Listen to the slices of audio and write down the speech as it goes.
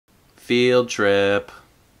Field trip.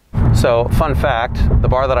 So, fun fact, the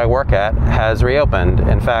bar that I work at has reopened.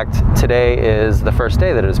 In fact, today is the first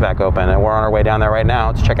day that it is back open, and we're on our way down there right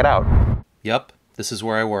now to check it out. Yep, this is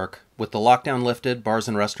where I work. With the lockdown lifted, bars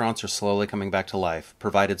and restaurants are slowly coming back to life,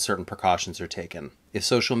 provided certain precautions are taken. If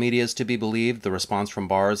social media is to be believed, the response from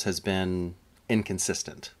bars has been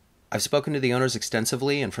inconsistent. I've spoken to the owners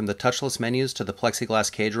extensively, and from the touchless menus to the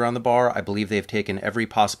plexiglass cage around the bar, I believe they've taken every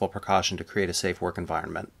possible precaution to create a safe work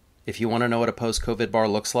environment. If you want to know what a post-COVID bar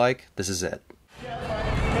looks like, this is it.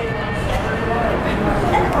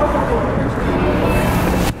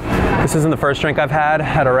 This isn't the first drink I've had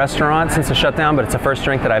at a restaurant since the shutdown, but it's the first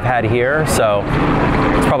drink that I've had here, so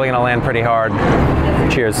it's probably going to land pretty hard.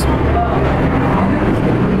 Cheers.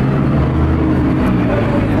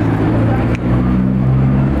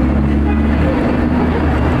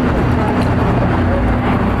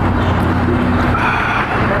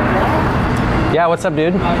 Yeah, what's up,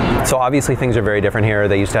 dude? So obviously things are very different here.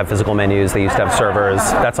 They used to have physical menus, they used to have servers.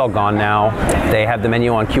 That's all gone now. They have the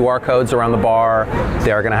menu on QR codes around the bar.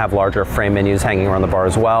 They are gonna have larger frame menus hanging around the bar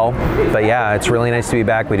as well. But yeah, it's really nice to be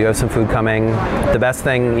back. We do have some food coming. The best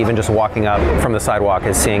thing, even just walking up from the sidewalk,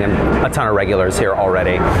 is seeing a ton of regulars here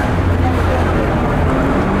already.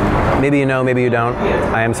 Maybe you know, maybe you don't.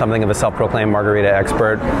 I am something of a self-proclaimed margarita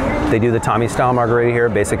expert. They do the Tommy style margarita here,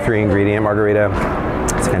 basic 3-ingredient margarita.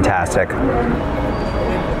 It's fantastic.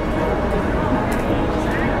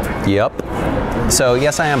 Yep. So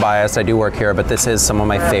yes, I am biased. I do work here, but this is some of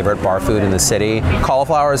my favorite bar food in the city.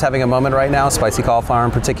 Cauliflower is having a moment right now, spicy cauliflower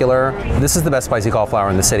in particular. This is the best spicy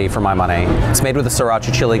cauliflower in the city for my money. It's made with a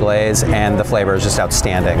sriracha chili glaze, and the flavor is just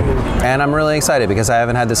outstanding. And I'm really excited because I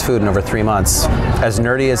haven't had this food in over 3 months. As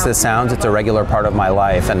nerdy as this sounds, it's a regular part of my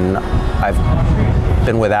life, and I've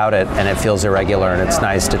been without it, and it feels irregular, and it's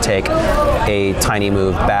nice to take a tiny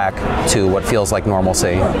move back to what feels like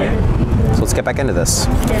normalcy. So let's get back into this.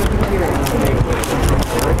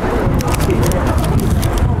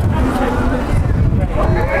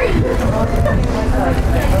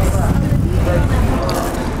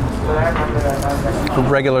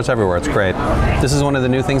 Regulars everywhere, it's great. This is one of the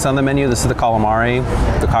new things on the menu. This is the calamari.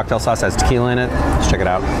 The cocktail sauce has tequila in it. Let's check it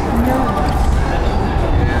out.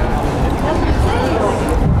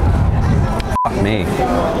 Fuck me.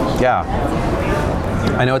 Yeah.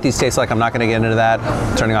 I know what these taste like. I'm not going to get into that.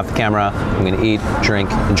 I'm turning off the camera. I'm going to eat,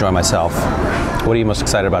 drink, enjoy myself. What are you most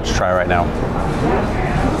excited about to try right now?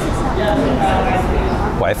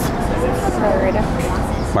 Wife? Margarita.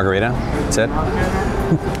 Margarita? That's it?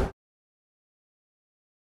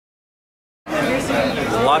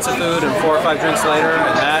 Lots of food and 4 or 5 drinks later,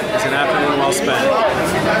 and that is an afternoon well spent.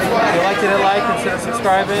 If you liked it, hit like, consider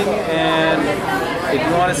subscribing, and if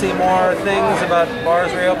you want to see more things about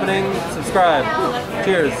bars reopening, subscribe.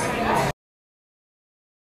 Cheers.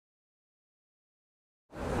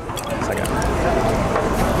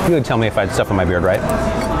 You would tell me if I had stuff on my beard, right?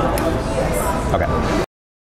 Okay.